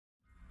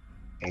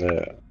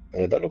Yeah,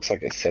 yeah, that looks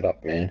like a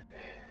setup, man.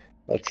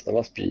 That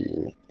must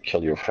be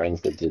Kill Your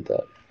Friends that did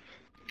that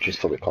just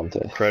for the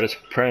contest. Predator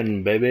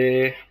Pren,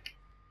 baby. It's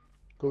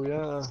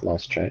Booyah. a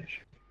nice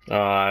change.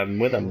 I'm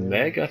with a And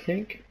Meg, I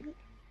think.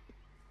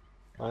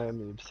 I am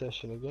the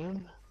obsession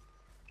again.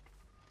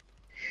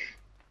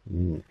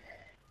 Mm.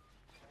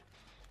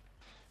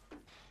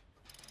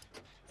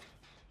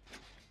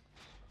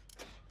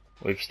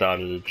 We've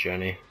started a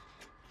journey.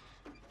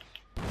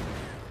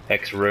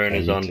 Hex Rune Oh,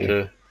 is you on too.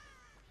 too,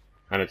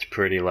 and it's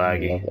pretty Mm,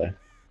 laggy.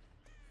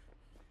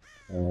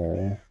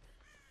 lovely. Uh,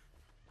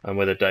 I'm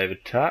with a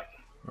David Tap.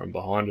 I'm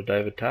behind a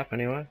David Tap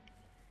anyway.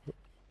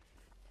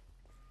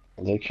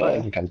 they Oh can't yeah,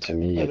 even come to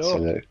me I yet, so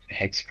know. the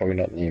hex probably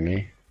not near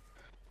me.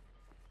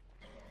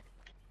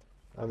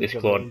 I haven't This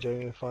got my Claude,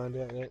 journey to find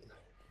out yet.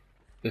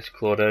 this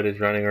Claudette is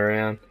running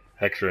around.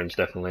 Hex Rune's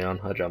definitely on.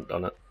 I jumped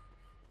on it.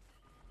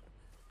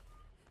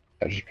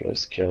 I just put a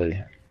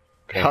skilly.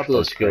 Going I'll for do a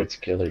those skill. great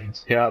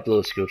skillies. Yeah, I'll do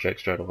a skill check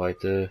straight away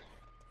too.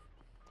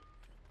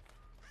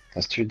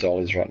 There's two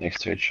dollies right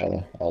next to each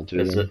other. I'll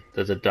do them.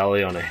 There's a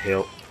dolly on a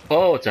hill.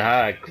 Oh, it's a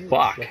hag. It's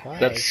Fuck. a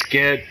That hag.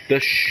 scared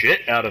the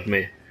shit out of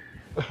me.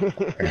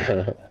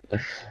 Well,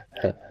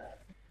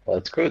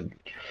 that's good.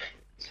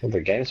 That's what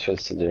the game's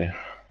supposed to do.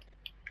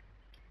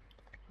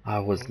 I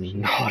was Oh, shit.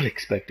 not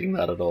expecting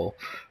that at all.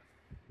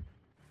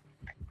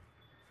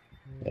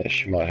 Yeah,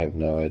 she might have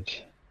no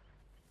edge.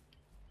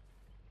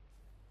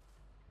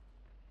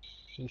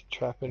 She's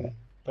trapping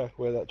back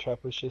where that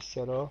trap was just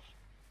set off.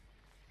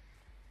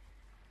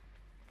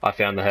 I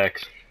found the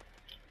hex.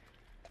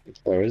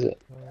 Where is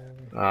it?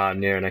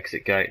 Near an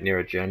exit gate, near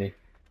a journey.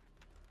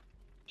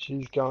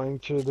 She's going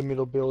to the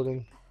middle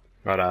building.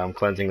 Right, I'm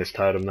cleansing this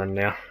totem then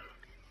now.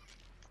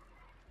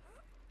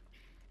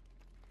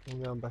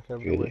 I'm going back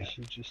over to Beauty. where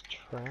she just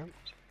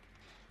trapped.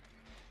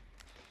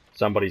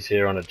 Somebody's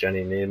here on a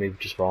journey near me,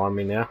 just behind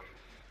me now.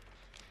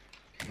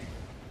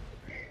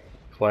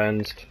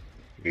 Cleansed.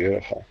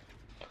 Beautiful.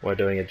 We're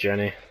doing a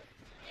journey.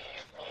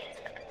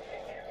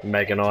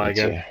 Meg and I Me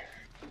again. too.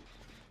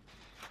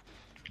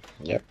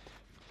 Yep.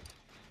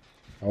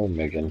 Oh,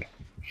 Megan.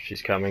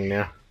 She's coming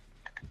now.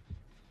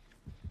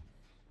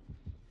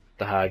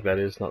 The hag, that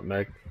is, not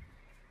Meg.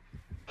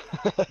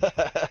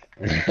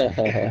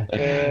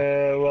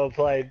 Well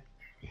played.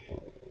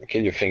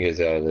 Get your fingers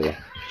out of there.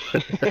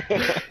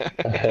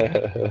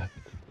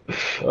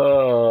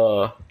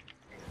 Oh,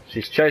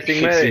 she's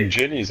chasing Fixing me.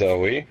 Jennies, are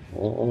we?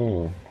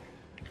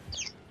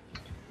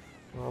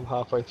 I'm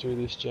halfway through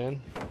this gen.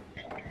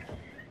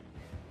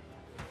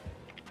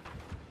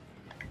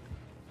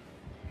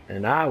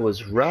 And I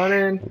was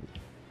running.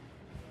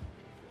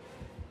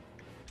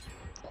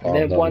 And Oh,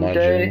 then not one my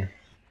day, Jen.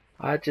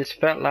 I just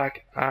felt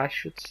like I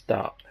should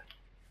stop.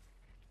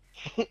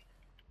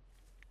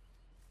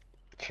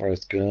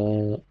 Forrest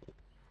Gump.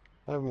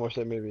 I haven't watched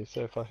that movie in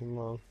so fucking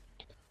long.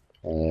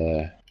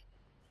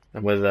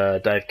 And with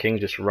Dave King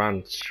just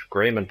run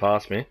screaming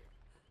past me.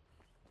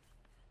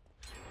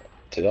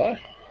 Did I?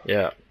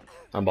 Yeah,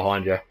 I'm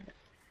behind you.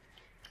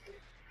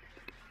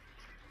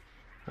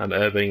 I'm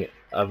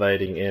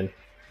evading in.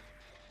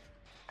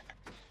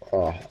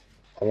 Oh,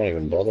 I'm not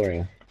even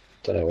bothering.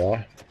 Don't know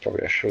why.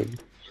 Probably I should.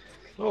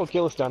 Oh,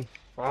 kill us done.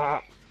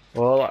 Ah.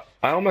 Well,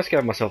 I almost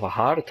gave myself a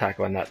heart attack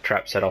when that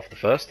trap set off the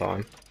first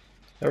time.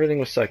 Everything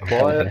was so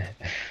quiet.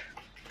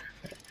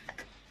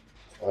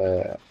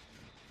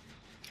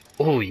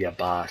 Oh, you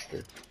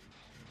bastard.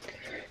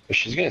 But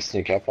she's gonna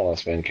sneak up on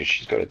us, man, because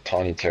she's got a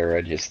tiny terror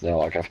radius now.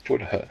 Like I've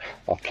played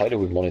her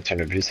with monitor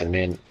and abuse, and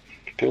man,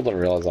 people don't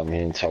realize I'm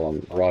here until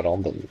I'm right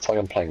on them. It's like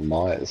I'm playing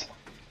Myers.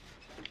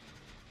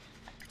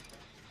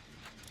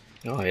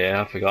 Oh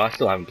yeah, I forgot. I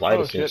still haven't played Oh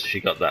her since shit. she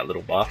got that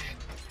little buff.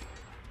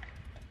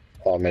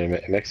 Oh man,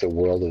 it makes a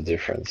world of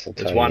difference. I'm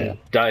There's telling you. one,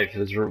 Dave,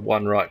 there's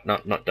one right,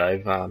 not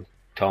Dave,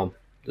 Tom.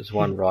 There's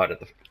one right at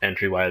the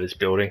entryway of this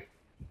building.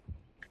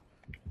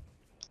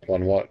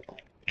 One what?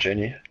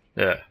 Jenny?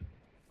 Yeah.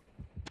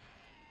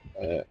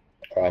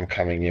 I'm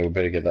coming here. We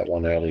better get that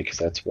one early because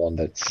that's one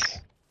that's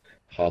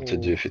hard to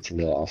do Ooh. if it's in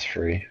the last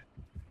three.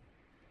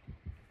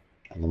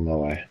 I'm on my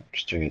way. I'm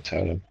just doing a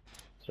totem.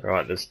 It's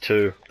alright, there's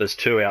two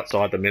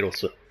outside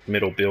the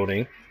middle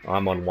building.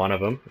 I'm on one of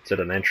them. It's at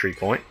an entry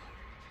point.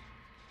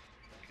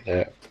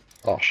 Yeah.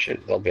 Oh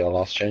shit, that'll be our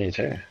last Jenny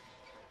too.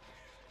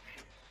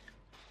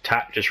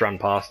 Tap just run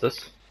past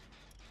us.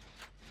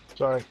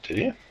 Sorry. Did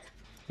you?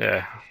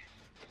 Yeah.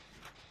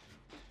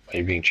 Are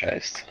you being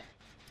chased?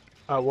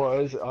 I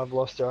was. I've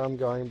lost her. I'm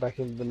going back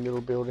into the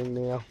middle building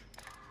now.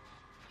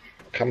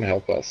 Come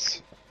help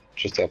us.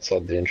 Just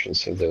outside the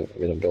entrance of the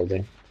middle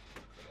building.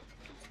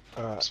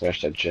 Alright.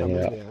 Smash that Jenny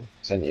Coming out. down.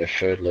 There's only a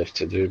third left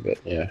to do, but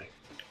yeah.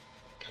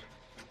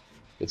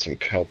 Get some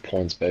help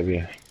points,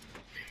 baby.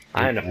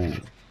 I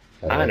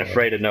ain't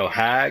afraid of no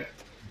hag.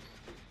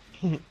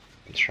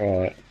 That's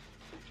right.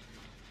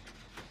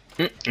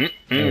 Yeah,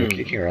 we're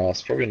kicking her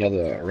ass. Probably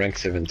another rank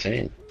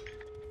 17.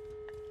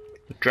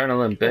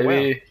 Adrenaline, Oh, wow.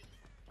 baby.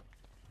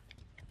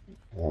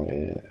 Oh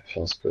yeah,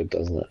 feels good,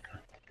 doesn't it?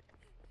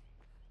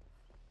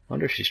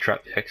 Wonder if she's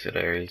trapped the exit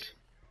areas.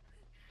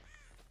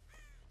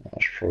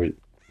 before we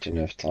didn't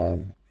have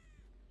time.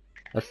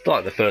 That's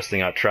like the first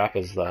thing I trap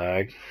is the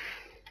hag.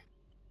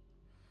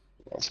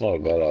 That's not a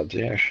bad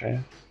idea, actually.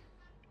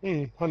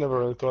 I never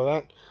really thought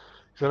of that.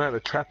 'Cause I know the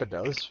trapper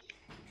does.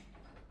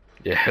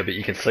 Yeah, but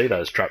you can see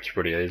those traps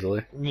pretty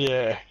easily.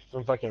 Yeah,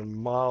 from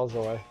fucking miles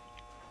away.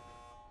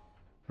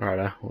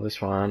 Alright, well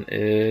this one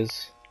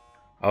is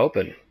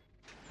open.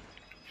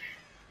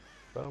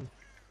 Boom.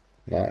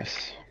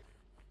 Nice.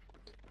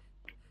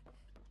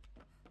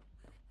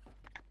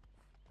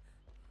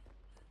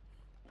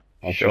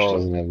 I Sure. sure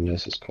doesn't have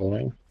nurses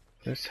calling.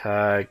 This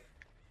hag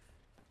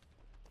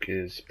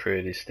is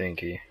pretty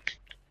stinky.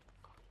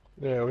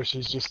 Yeah, well,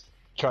 she's just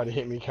tried to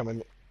hit me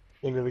coming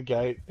into the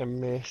gate and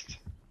missed.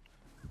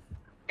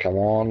 Come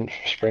on,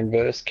 sprint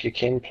burst,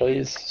 kick in,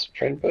 please.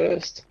 Sprint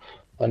burst.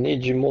 I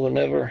need you more than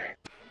ever.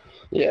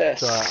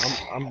 Yes.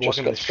 I'm Just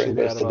blocking got the sprint shit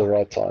burst out at of the her.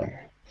 right time.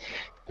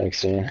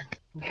 Thanks, Ian.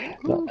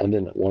 No, and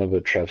then one of her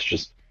traps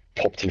just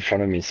popped in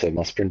front of me, so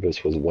my sprint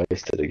burst was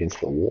wasted against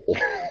the wall.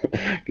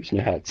 Because you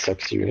know how it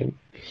sucks you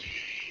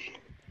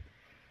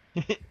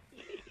in.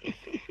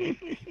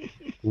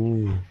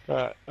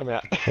 Alright, I'm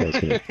out. I was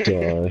gonna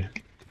die.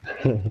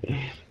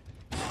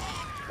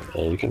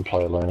 Yeah, you can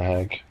play alone,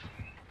 hag.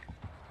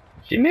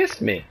 She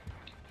missed me.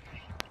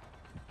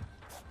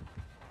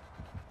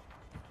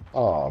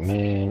 Oh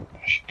man,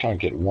 she can't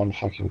get one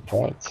fucking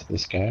point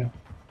this game.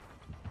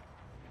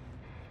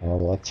 Oh,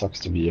 well, that sucks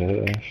to be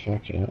her.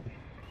 Fuck yeah.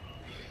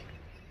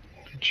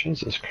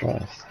 Jesus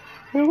Christ.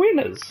 We're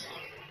winners.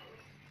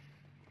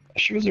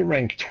 She was a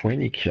rank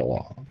 20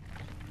 killer.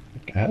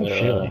 I had a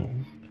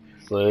feeling.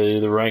 See,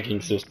 the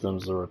ranking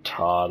systems are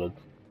retarded.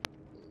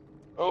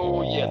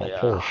 Oh, yeah, they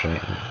poor are. thing.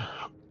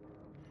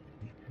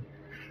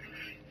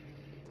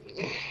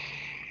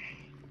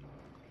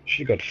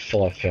 She got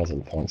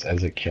 5,000 points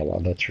as a killer.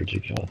 That's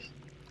ridiculous.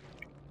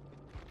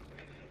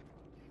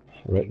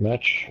 Red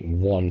match,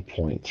 1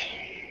 point.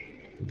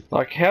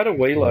 Like, how do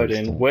we load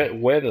in? Nice.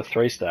 We're the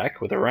 3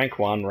 stack with a rank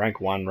 1, rank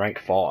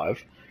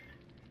 5.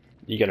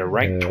 You get a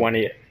rank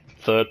 20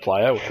 third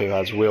player who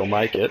has Will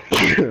Make It,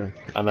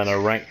 and then a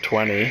rank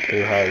 20 who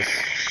has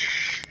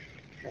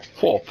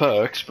 4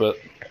 perks, but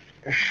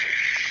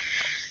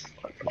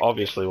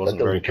obviously wasn't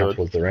that very doesn't count good.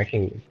 towards the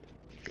ranking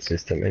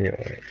system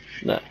anyway.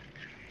 No.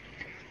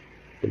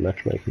 The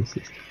matchmaking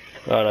system.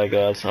 Righto,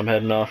 guys, I'm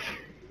heading off.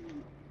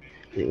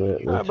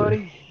 Alright,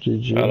 buddy.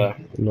 GG. Righto.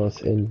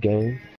 Nice end game.